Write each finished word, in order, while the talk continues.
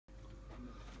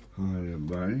Hi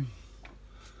everybody,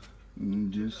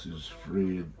 this is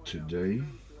Fred today.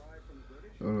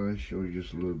 I'll show you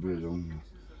just a little bit on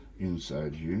the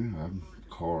inside here. I've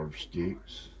carved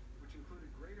sticks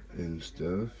and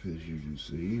stuff, as you can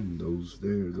see, and those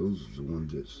are the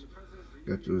ones that's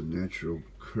got the natural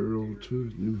curl to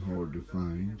it, and they're hard to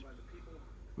find.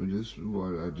 But this is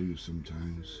what I do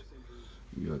sometimes.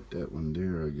 You got that one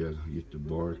there, I gotta get the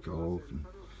bark off and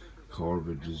carve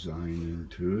a design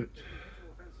into it.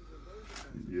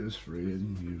 Just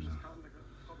Fred, here's a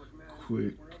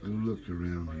quick look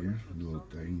around here. Little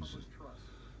things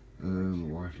that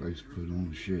my wife likes to put on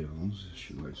the shelves.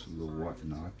 She likes the little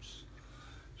whatnots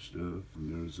stuff.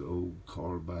 And there's the old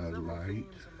carbide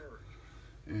light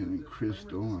and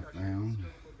crystal I found.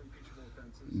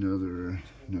 Another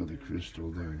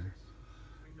crystal there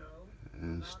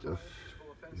and stuff.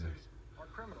 Yeah.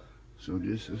 So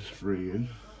this is Fred.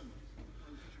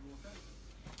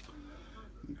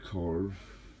 I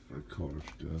carve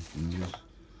stuff, and this,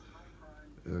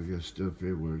 I got stuff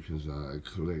everywhere because I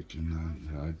collect and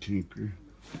I tinker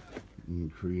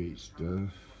and create stuff.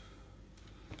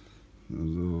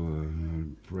 I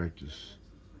practice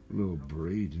a little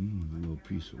braiding with a little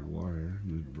piece of wire,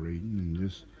 just braiding. And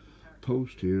this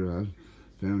post here, I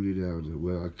found it out,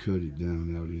 well, I cut it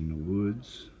down out in the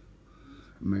woods,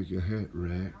 make a hat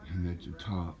rack, and at the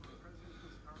top,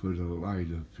 put a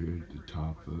light up here at the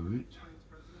top of it.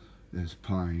 That's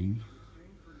pine.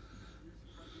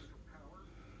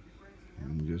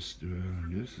 And just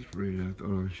this is Fred. I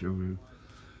thought I'd show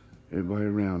everybody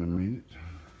around a minute.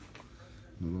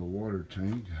 A little water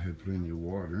tank. I have plenty of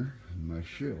water in my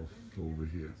shelf over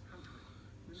here.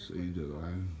 See that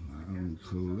I don't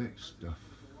collect stuff.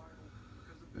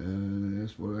 And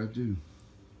that's what I do.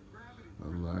 I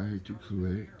like to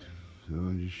collect. So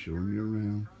I'm just showing you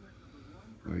around.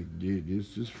 Like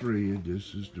this is Fred,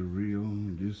 this is the real,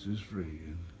 this is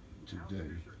Fred today.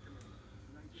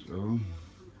 So,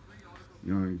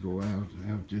 you're gonna go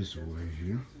out this way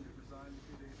here.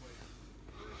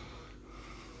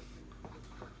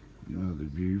 Another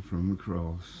view from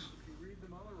across.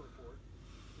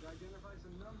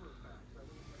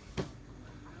 Yeah,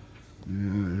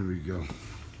 there we go.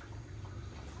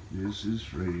 This is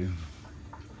Fred.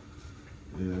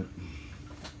 Yeah.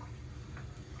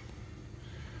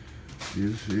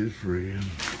 This is Fred.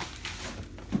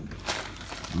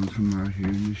 I'll come out here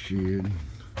in the shed.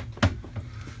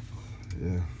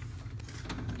 Yeah.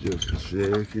 Just a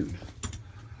second.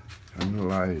 Turn the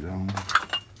light on.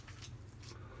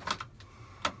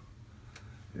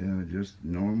 Yeah, just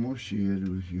normal shed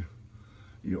with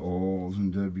your oils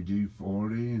and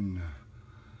WD-40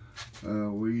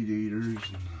 and weed eaters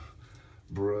and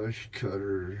brush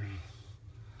cutters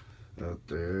out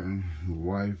there.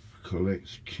 Wife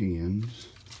collects cans,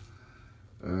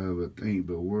 but they ain't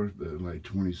but worth but like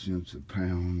 20 cents a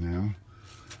pound now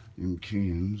in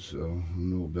cans, so I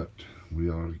know about,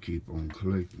 we ought to keep on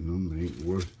collecting them. They ain't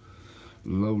worth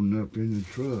loading up in the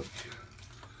truck.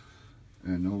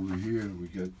 And over here we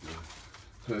got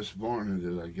the Husqvarna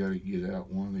that I gotta get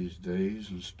out one of these days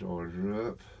and start her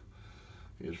up.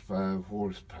 It's 5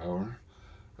 horsepower.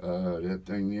 That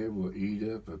thing there will eat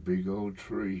up a big old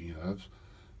tree.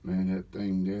 Man, that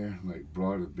thing there like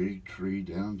brought a big tree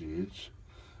down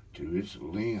to its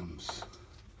limbs.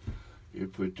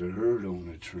 It put the hurt on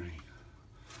the tree.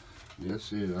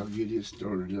 That's it. I'll get it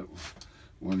started up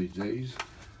one of these days.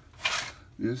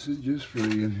 This is just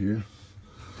Fred here,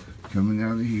 coming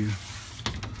out of here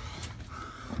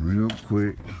real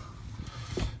quick.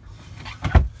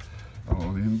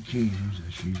 All them cans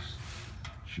that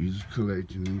she's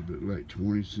collecting them, but like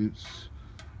 20 cents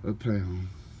a pound.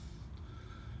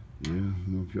 Yeah, I don't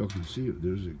know if y'all can see it.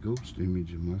 There's a ghost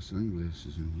image of my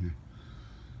sunglasses in here.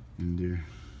 In there.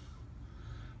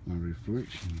 My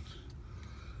reflections.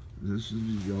 This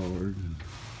is the yard. And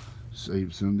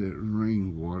save some of that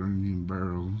rainwater in them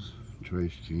barrels,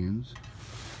 trash cans.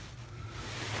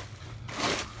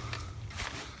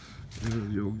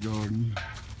 There's the old garden.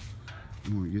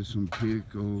 I'm gonna get some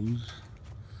pickles,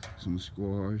 some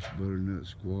squash, butternut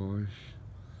squash.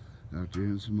 Out there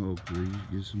in some oak leaves,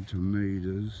 get some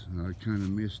tomatoes. I kind of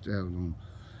missed out on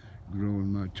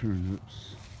growing my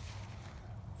turnips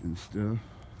and stuff.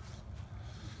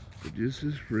 But this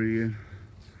is Fred.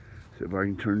 See if I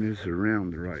can turn this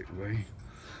around the right way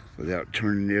without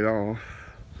turning it off.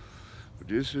 But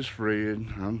this is Fred.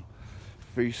 I'm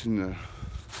fixing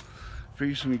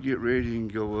to get ready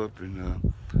and go up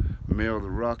and mail the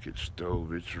rocket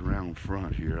stove. It's around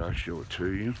front here. I'll show it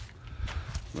to you.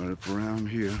 Right up around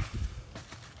here.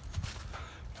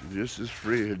 This is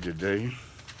Fred today.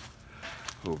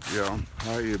 Hope y'all,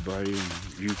 hi everybody in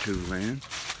YouTube land.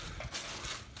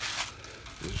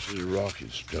 This is a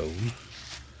rocket stove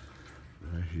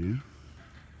right here.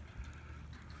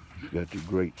 It's got the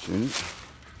grates in it.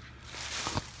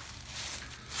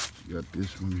 It's got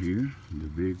this one here, the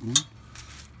big one.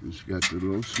 It's got the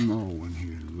little small one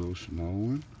here, the little small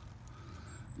one.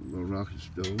 The little rocket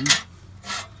stove.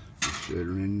 You set her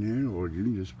in there, or you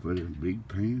can just put a big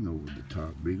pan over the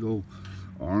top. Big old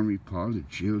army pot, a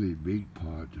chili big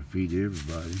pot to feed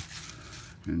everybody.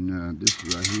 And this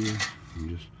right here,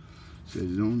 you just set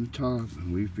it on the top,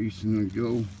 and we're fixing to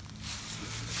go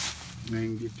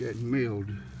and get that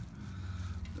mailed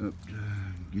up to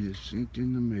get it sent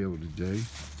in the mail today.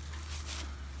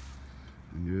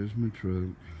 And there's my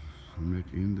truck. I'm at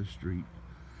the end of the street.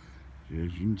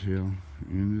 As you can tell,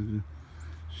 end of the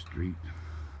street.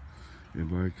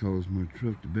 Everybody calls my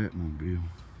truck the Batmobile.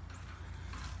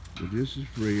 But this is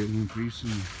Fred. I'm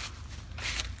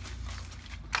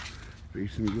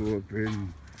fixing to go up there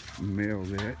and mail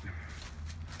that.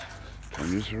 Turn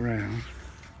this around.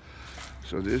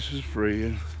 So this is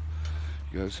Fred.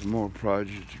 You got some more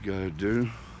projects you gotta do.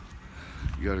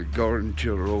 You got a garden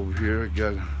tiller over here. I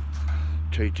gotta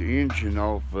take the engine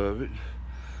off of it.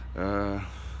 The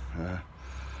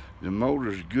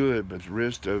motor's good, but the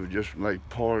rest of it just like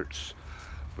parts.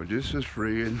 But this is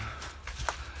Fred.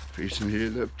 Fixing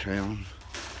to head uptown.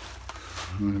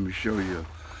 Let me show you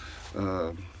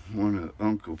one of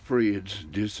Uncle Fred's.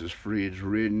 This is Fred's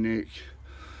redneck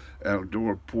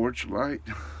outdoor porch light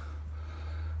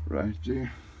right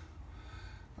there.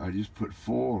 I just put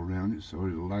foil around it so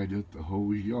it'll light up the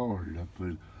whole yard. I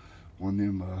put one of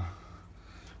them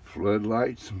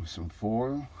floodlights with some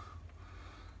foil,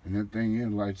 and that thing here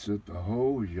lights up the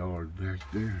whole yard back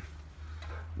there.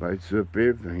 Lights up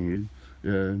everything.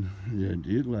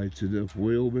 It lights it up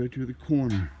well back to the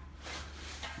corner.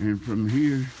 And from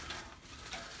here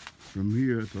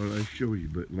I thought I'd show you,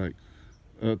 but like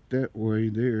up that way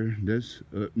there, that's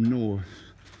up north.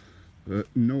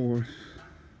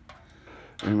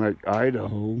 And like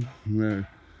Idaho,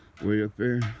 way up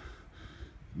there,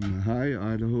 hi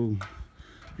Idaho,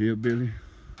 hillbilly.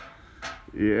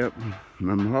 Yep,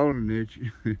 I'm hollering at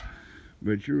you.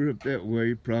 But you're up that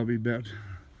way, probably about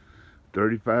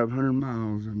 3,500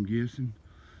 miles, I'm guessing.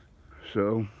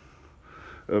 So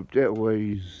up that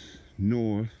way is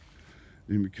north.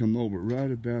 Then we come over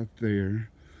right about there.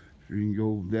 You can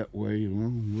go that way a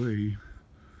long way,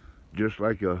 just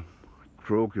like a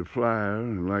crow could fly,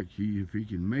 and like if he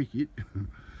can make it,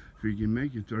 if he can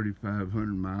make it 3,500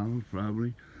 miles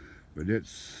probably. But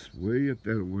that's way up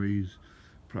that ways,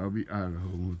 probably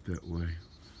Idaho up that way.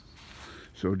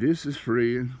 So this is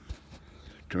Fred.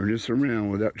 Turn this around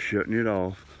without shutting it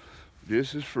off.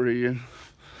 This is Fred.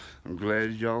 I'm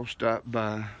glad y'all stopped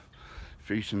by.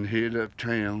 Fixing to head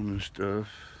uptown and stuff.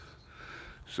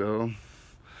 So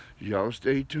y'all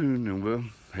stay tuned and we'll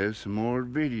have some more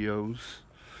videos.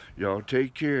 Y'all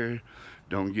take care.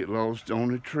 Don't get lost on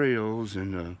the trails,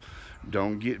 and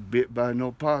don't get bit by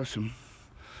no possum.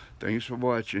 Thanks for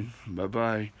watching.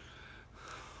 Bye-bye.